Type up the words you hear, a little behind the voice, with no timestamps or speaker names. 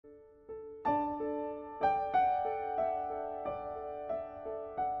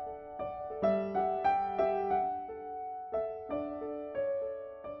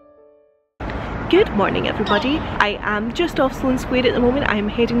Good morning everybody. I am just off Sloane Square at the moment. I'm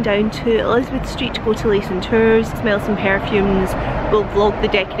heading down to Elizabeth Street to go to Lace and Tours, smell some perfumes, we'll vlog the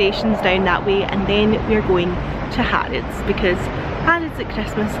decorations down that way, and then we're going to Harrods because Harrods at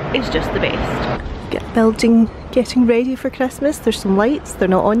Christmas is just the best. Building getting ready for Christmas. There's some lights, they're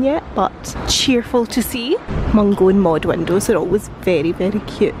not on yet, but cheerful to see. Mungo and mod windows are always very, very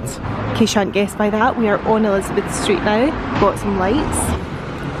cute. In case you hadn't guessed by that, we are on Elizabeth Street now. Got some lights,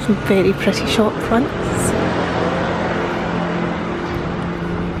 some very pretty shop fronts.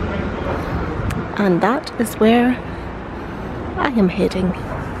 And that is where I am heading.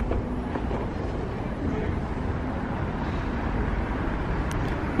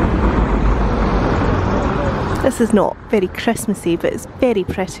 This is not very Christmassy, but it's very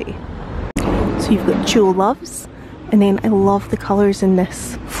pretty. So you've got Joe Loves, and then I love the colours in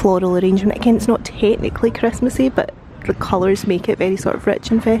this floral arrangement. Again, it's not technically Christmassy, but the colours make it very sort of rich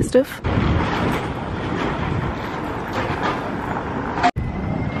and festive.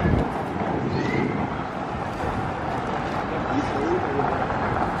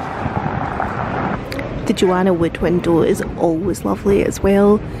 The Joanna Wood window is always lovely as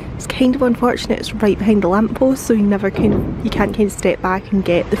well. It's kind of unfortunate it's right behind the lamppost, so you can't kind of step back and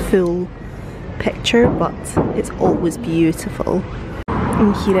get the full picture, but it's always beautiful.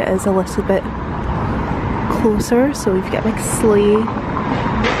 And here it is a little bit closer, so we've got a big sleigh,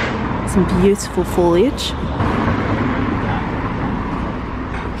 some beautiful foliage.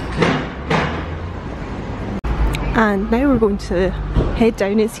 And now we're going to head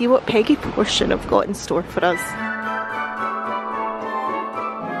down and see what Peggy Portion have got in store for us.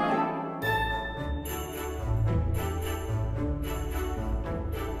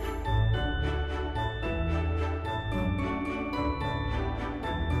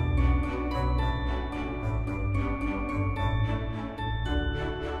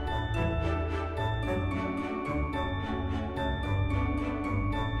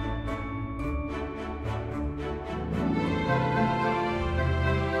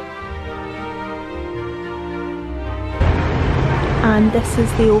 And this is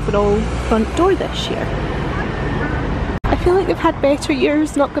the overall front door this year. I feel like they've had better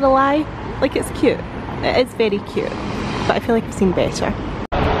years, not gonna lie. Like, it's cute. It is very cute, but I feel like I've seen better.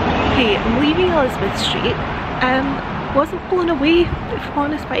 Okay, I'm leaving Elizabeth Street. Wasn't blown away, if I'm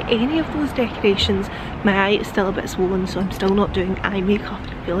honest, by any of those decorations. My eye is still a bit swollen, so I'm still not doing eye makeup.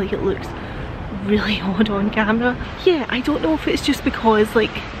 I feel like it looks really odd on camera. Yeah, I don't know if it's just because,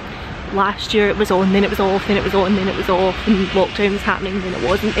 like, last year it was on, then it was off, then it was on, then it was off, and lockdown was happening, then it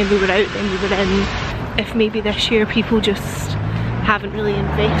wasn't, then we were out, then we were in. If maybe this year people just haven't really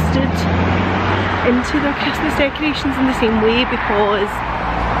invested into their Christmas decorations in the same way because,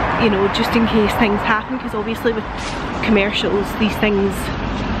 you know, just in case things happen, because obviously with commercials these things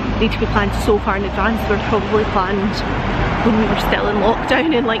need to be planned so far in advance. They were probably planned when we were still in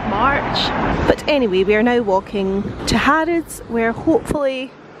lockdown in like March. But anyway, we are now walking to Harrods, where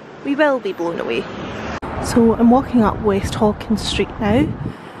hopefully we will be blown away. So I'm walking up West Hawkins Street now.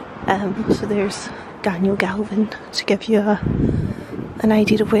 So there's Daniel Galvin to give you an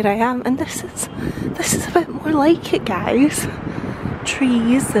idea of where I am, and this is a bit more like it, guys.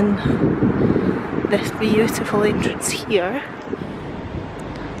 Trees and this beautiful entrance here.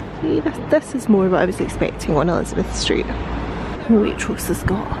 See, this is more what I was expecting on Elizabeth Street. And Waitrose has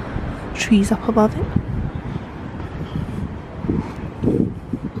got trees up above it.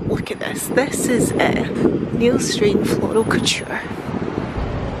 Look at this. This is Neil Strain Floral Couture.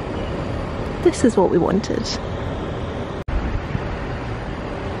 This is what we wanted.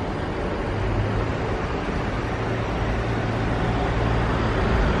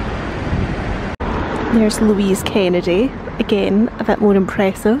 There's Louise Kennedy, again a bit more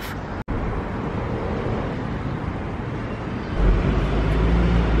impressive.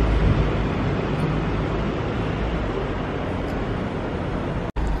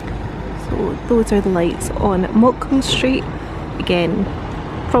 So those are the lights on Montcalm Street. Again,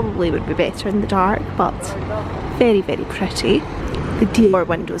 probably would be better in the dark, but very, very pretty. The Dior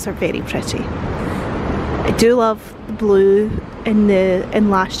windows are very pretty. I do love the blue in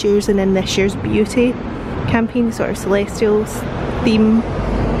last year's and in this year's beauty campaign, sort of celestials theme,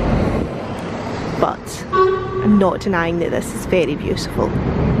 but I'm not denying that this is very beautiful.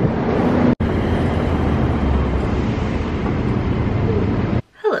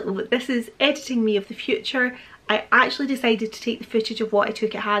 Hello, this is editing me of the future. I actually decided to take the footage of what I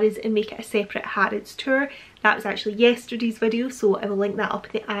took at Harrods and make it a separate Harrods tour. That was actually yesterday's video, so I will link that up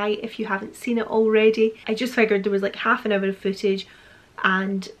in the eye if you haven't seen it already. I just figured there was like half an hour of footage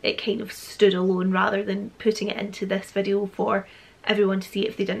and it kind of stood alone rather than putting it into this video for everyone to see it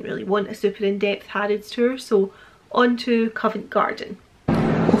if they didn't really want a super in-depth Harrods tour. So on to Covent Garden.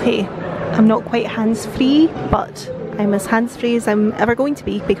 Okay, I'm not quite hands-free, but I'm as hands-free as I'm ever going to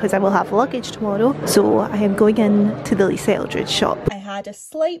be because I will have luggage tomorrow. So I am going in to the Lisa Eldridge shop. I had a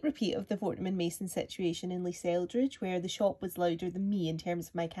slight repeat of the Fortnum and Mason situation in Lisa Eldridge, where the shop was louder than me in terms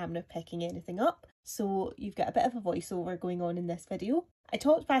of my camera picking anything up. So you've got a bit of a voiceover going on in this video. I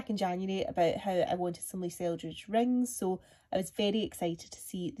talked back in January about how I wanted some Lisa Eldridge rings, so I was very excited to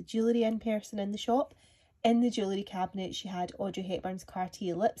see the jewellery in person in the shop. In the jewellery cabinet, she had Audrey Hepburn's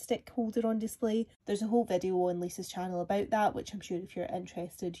Cartier lipstick holder on display. There's a whole video on Lisa's channel about that, which I'm sure if you're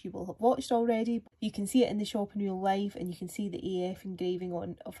interested you will have watched already. You can see it in the shop in real life, and you can see the AF engraving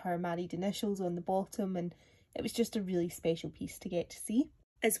of her married initials on the bottom, and it was just a really special piece to get to see.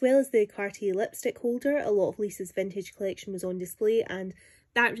 As well as the Cartier lipstick holder, a lot of Lisa's vintage collection was on display, and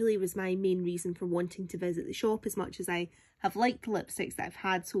that really was my main reason for wanting to visit the shop. As much as I have liked the lipsticks that I've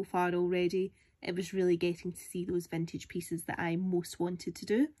had so far already, it was really getting to see those vintage pieces that I most wanted to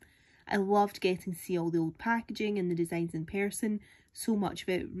do. I loved getting to see all the old packaging and the designs in person. So much of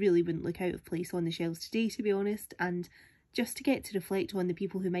it really wouldn't look out of place on the shelves today, to be honest, and just to get to reflect on the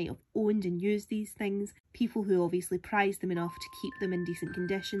people who might have owned and used these things, people who obviously prized them enough to keep them in decent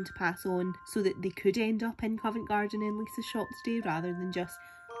condition to pass on so that they could end up in Covent Garden in Lisa's shop today, rather than just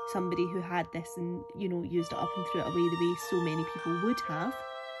somebody who had this and, you know, used it up and threw it away the way so many people would have.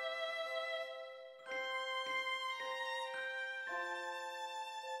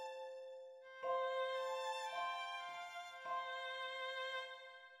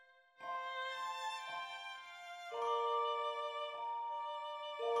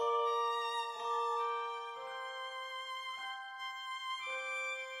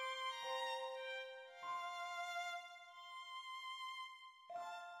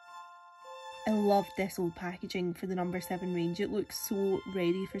 I loved this old packaging for the number 7 range. It looks so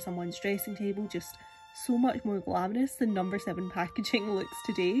ready for someone's dressing table, just so much more glamorous than number 7 packaging looks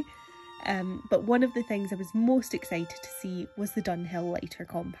today. But one of the things I was most excited to see was the Dunhill Lighter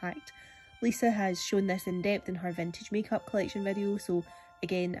Compact. Lisa has shown this in depth in her vintage makeup collection video, so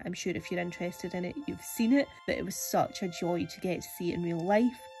again, I'm sure if you're interested in it, you've seen it, but it was such a joy to get to see it in real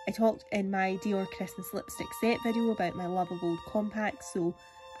life. I talked in my Dior Christmas lipstick set video about my love of old compacts, so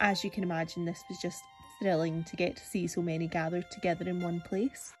as you can imagine, this was just thrilling to get to see so many gathered together in one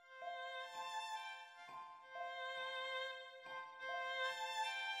place.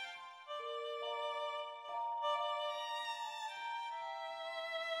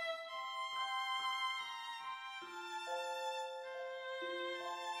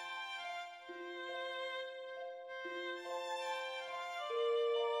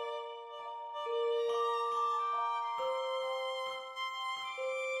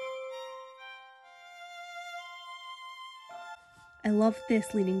 I love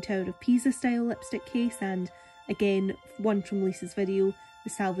this Leaning Tower of Pisa style lipstick case, and again, one from Lisa's video, the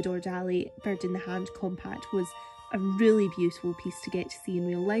Salvador Dali Bird in the Hand compact was a really beautiful piece to get to see in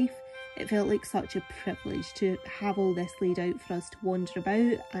real life. It felt like such a privilege to have all this laid out for us to wander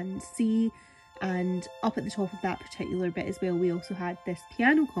about and see, and up at the top of that particular bit as well, we also had this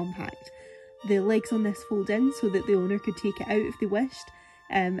piano compact. The legs on this fold in so that the owner could take it out if they wished,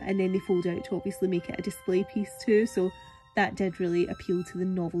 and then they fold out to obviously make it a display piece too, so that did really appeal to the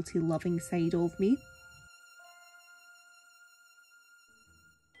novelty loving side of me.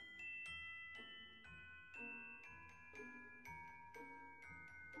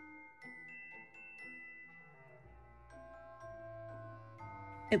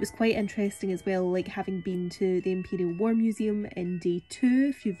 It was quite interesting as well, like having been to the Imperial War Museum in day 2.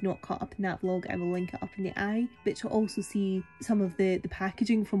 If you've not caught up in that vlog, I will link it up in the eye. But to also see some of the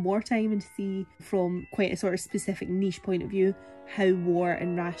packaging from wartime, and to see from quite a sort of specific niche point of view how war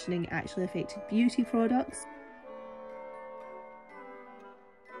and rationing actually affected beauty products.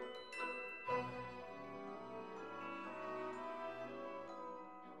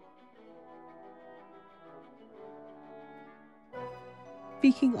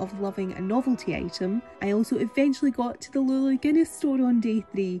 Speaking of loving a novelty item, I also eventually got to the Lulu Guinness store on day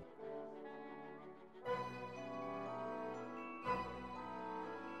 3.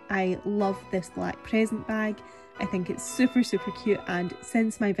 I love this black present bag. I think it's super cute, and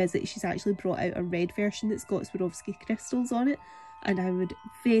since my visit she's actually brought out a red version that's got Swarovski crystals on it, and I would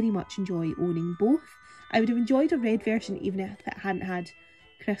very much enjoy owning both. I would have enjoyed a red version even if it hadn't had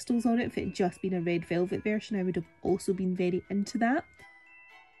crystals on it. If it had just been a red velvet version, I would have also been very into that.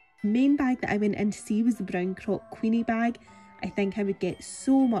 The main bag that I went in to see was the Brown Croc Queenie bag. I think I would get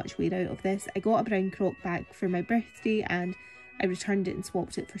so much wear out of this. I got a Brown Croc bag for my birthday, and I returned it and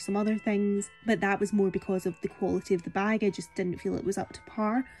swapped it for some other things, but that was more because of the quality of the bag. I just didn't feel it was up to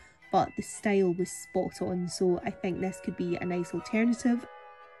par, but the style was spot on, so I think this could be a nice alternative.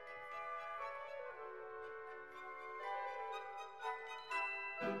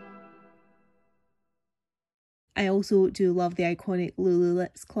 I also do love the iconic Lulu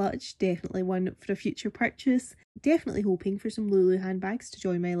Lips clutch, definitely one for a future purchase. Definitely hoping for some Lulu handbags to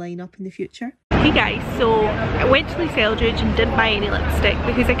join my lineup in the future. Hey guys, so I went to Eldridge and didn't buy any lipstick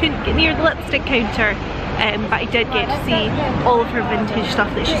because I couldn't get near the lipstick counter, but I did get to see all of her vintage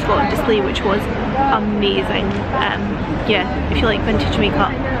stuff that she's got on display, which was amazing. Yeah, if you like vintage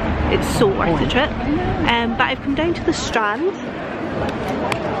makeup, it's so worth the trip. But I've come down to the Strand,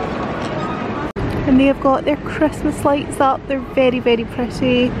 and they have got their Christmas lights up. They're very, very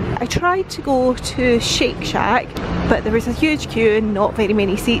pretty. I tried to go to Shake Shack, but there was a huge queue and not very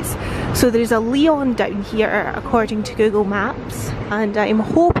many seats. So there's a Leon down here according to Google Maps, and I'm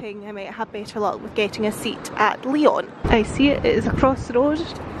hoping I might have better luck with getting a seat at Leon. I see it is across the road,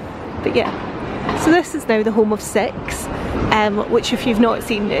 but yeah. So this is now the home of Six, which if you've not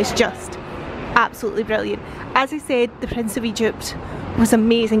seen is just absolutely brilliant. As I said, the Prince of Egypt was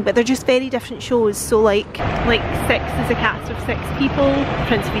amazing, but they're just very different shows. So like Six is a cast of 6 people,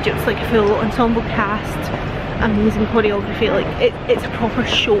 Prince of Egypt's like a full ensemble cast, amazing choreography, like it's a proper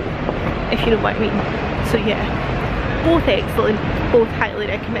show, if you know what I mean. So yeah, both excellent, both highly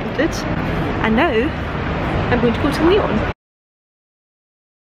recommended. And now I'm going to go to Leon.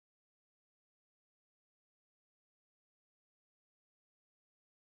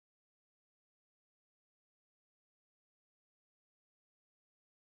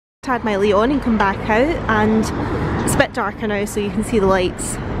 Had my Leon and come back out, and it's a bit darker now so you can see the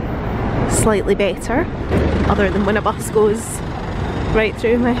lights slightly better, other than when a bus goes right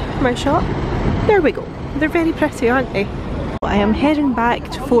through my shop. There we go. They're very pretty, aren't they? I am heading back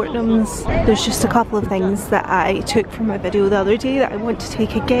to Fortnum's. There's just a couple of things that I took from my video the other day that I want to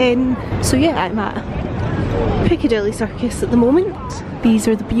take again. So yeah, I'm at Piccadilly Circus at the moment. These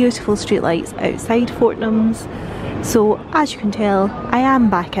are the beautiful streetlights outside Fortnum's. So as you can tell, I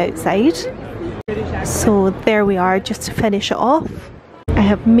am back outside. So there we are, just to finish it off. I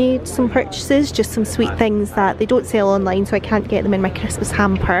have made some purchases, just some sweet things that they don't sell online, so I can't get them in my Christmas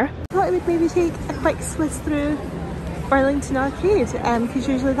hamper. I thought I would maybe take a quick swizz through Burlington Arcade, because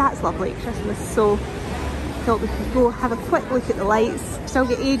usually that's lovely at Christmas. So I thought we could go have a quick look at the lights. Still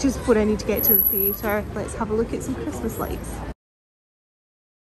get ages before I need to get to the theatre. Let's have a look at some Christmas lights.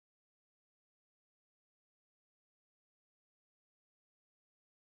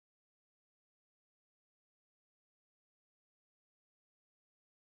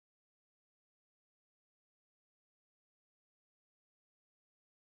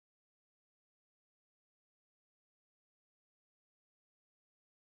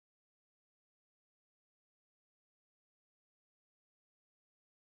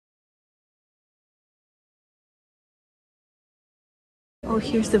 Oh,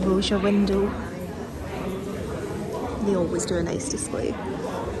 here's the Roja window. They always do a nice display.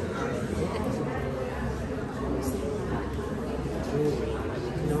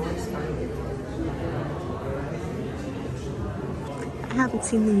 I haven't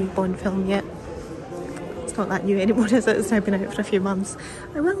seen the new Bond film yet. It's not that new anymore, is it? It's now been out for a few months.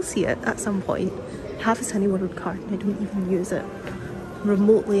 I will see it at some point. I have a Cineworld card and I don't even use it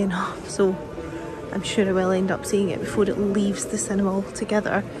remotely enough, so I'm sure I will end up seeing it before it leaves the cinema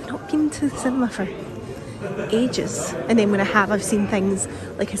altogether. I've not been to the cinema for ages, and then when I have, I've seen things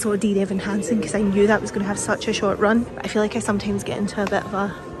like I saw Dear Evan Hansen because I knew that was going to have such a short run. I feel like I sometimes get into a bit of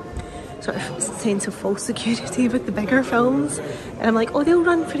a sort of sense of false security with the bigger films, and I'm like, oh, they'll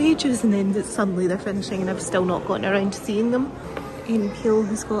run for ages, and then suddenly they're finishing and I've still not gotten around to seeing them. Ian Peele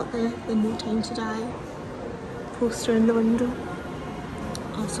has got the No Time to Die poster in the window.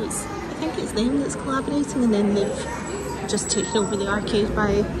 Also, I think it's them that's collaborating, and then they've just taken over the arcade by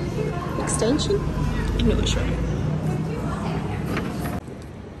extension. I'm not sure.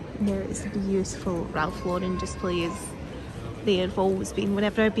 There is beautiful Ralph Lauren displays. They have always been,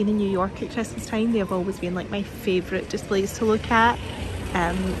 whenever I've been in New York at Christmas time, they have always been like my favourite displays to look at.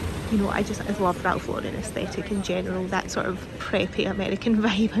 You know, I love Ralph Lauren aesthetic in general, that sort of preppy American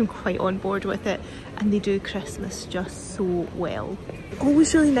vibe. I'm quite on board with it, and they do Christmas just so well.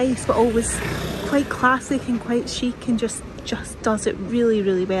 Always really nice, but always quite classic and quite chic, and just does it really,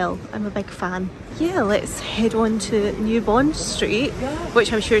 really well. I'm a big fan. Yeah, let's head on to New Bond Street,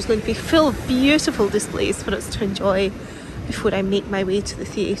 which I'm sure is going to be full of beautiful displays for us to enjoy before I make my way to the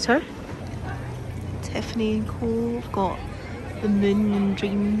theatre. Tiffany & Co. have got the moon and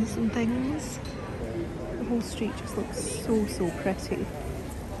dreams and things. whole street just looks so pretty.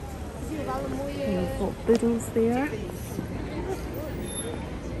 And we've got Boodles there.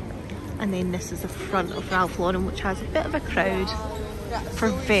 And then this is the front of Ralph Lauren, which has a bit of a crowd for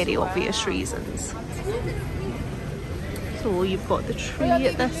very obvious reasons. So you've got the tree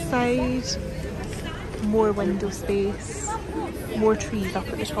at this side, more window space, more trees up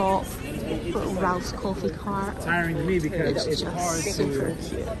at the top, little Ralph's coffee cart. It's tiring to me because it's just hard super to...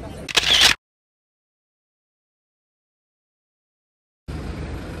 cute.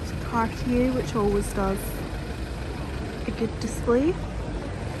 It's Cartier, which always does a good display.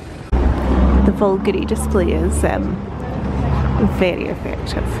 The Vulgary display is very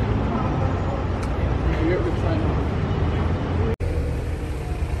effective.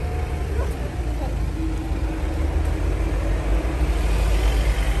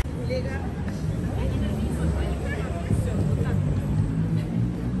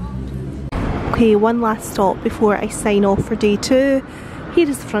 Okay, one last stop before I sign off for day 2. Here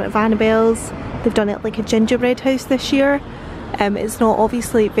is the front of Annabelle's. They've done it like a gingerbread house this year. It's not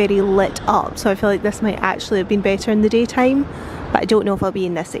obviously very lit up, so I feel like this might actually have been better in the daytime, but I don't know if I'll be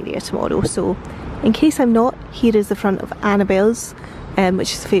in this area tomorrow, so in case I'm not, here is the front of Annabelle's,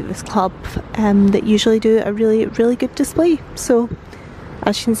 which is a favourite club that usually do a really good display. So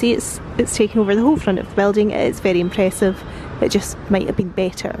as you can see, it's taken over the whole front of the building. It is very impressive. It just might have been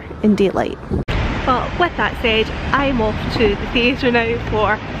better in daylight. But with that said, I'm off to the theatre now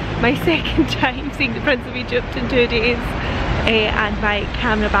for my second time seeing the Prince of Egypt in 2 days. And my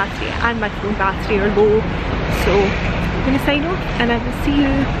camera battery and my phone battery are low, so I'm going to sign off and I will see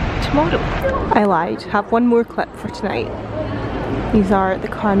you tomorrow. I lied, have one more clip for tonight. These are the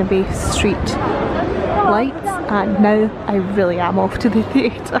Carnaby Street lights, and now I really am off to the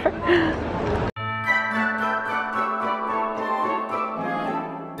theatre.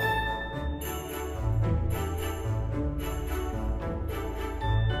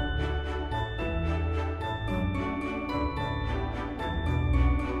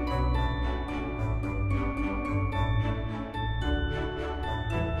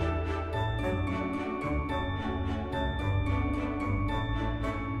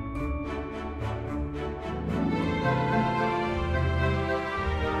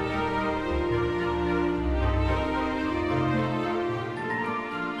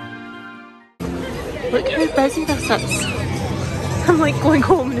 Look how busy this is. I'm like going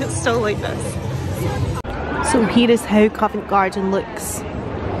home and it's still like this. So here is how Covent Garden looks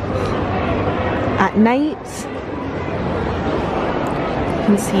at night. You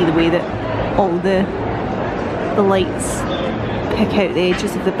can see the way that all the lights pick out the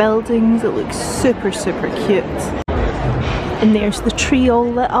edges of the buildings. It looks super cute. And there's the tree all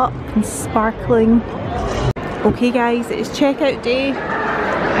lit up and sparkling. Okay guys, it is checkout day.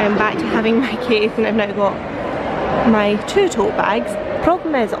 I am back to having my case and I've now got my 2 tote bags.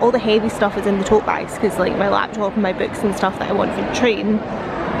 Problem is all the heavy stuff is in the tote bags because like my laptop and my books and stuff that I want for the train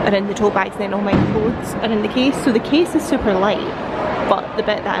are in the tote bags, and then all my clothes are in the case. So the case is super light, but the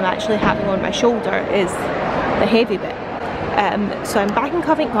bit that I'm actually having on my shoulder is the heavy bit. So I'm back in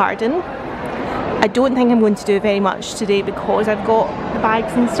Covent Garden. I don't think I'm going to do very much today because I've got the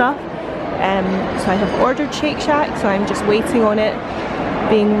bags and stuff. So I have ordered Shake Shack, so I'm just waiting on it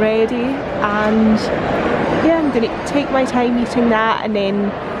being ready, and yeah, I'm going to take my time eating that and then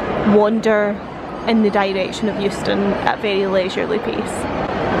wander in the direction of Euston at a very leisurely pace.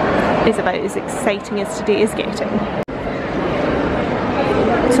 It's about as exciting as today is getting.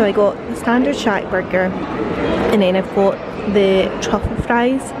 So I got the standard Shack burger, and then I've got the truffle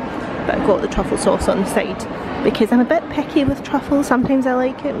fries, but I've got the truffle sauce on the side because I'm a bit picky with truffle. Sometimes I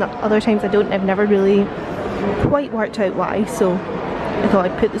like it, other times I don't. I've never really quite worked out why, so I thought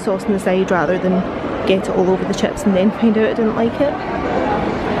I'd put the sauce on the side rather than get it all over the chips and then find out I didn't like it.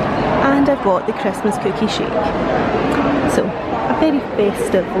 And I've got the Christmas cookie shake. So, a very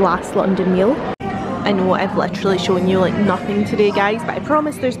festive last London meal. I know I've literally shown you like nothing today guys, but I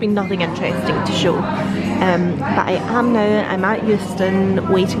promise there's been nothing interesting to show. But I am now, I'm at Euston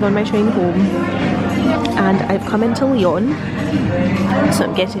waiting on my train home, and I've come into Lyon, so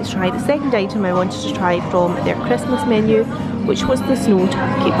I'm getting to try the second item I wanted to try from their Christmas menu, which was the snow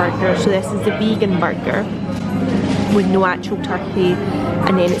turkey burger. So this is the vegan burger with no actual turkey,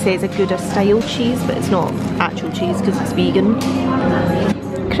 and then it says a Gouda style cheese, but it's not actual cheese because it's vegan.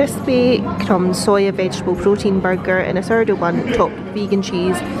 Crispy crumb soya vegetable protein burger in a sourdough bun topped with vegan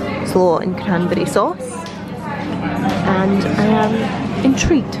cheese, slaw and cranberry sauce. And I am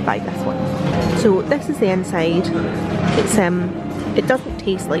intrigued by this one. So this is the inside. It doesn't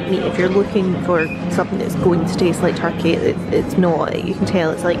taste like meat. If you're looking for something that's going to taste like turkey, it's not. You can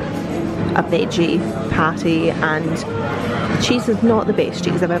tell it's like a veggie patty, and the cheese is not the best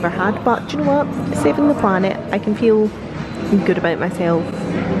cheese I've ever had, but do you know what? Saving the planet, I can feel good about myself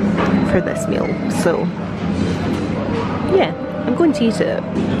for this meal. So yeah, I'm going to eat it.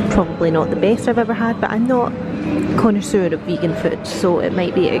 Probably not the best I've ever had, but I'm not a connoisseur of vegan food, so it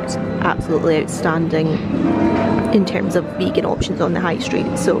might be absolutely outstanding in terms of vegan options on the high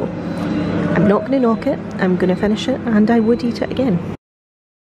street. So I'm not going to knock it, I'm going to finish it, and I would eat it again.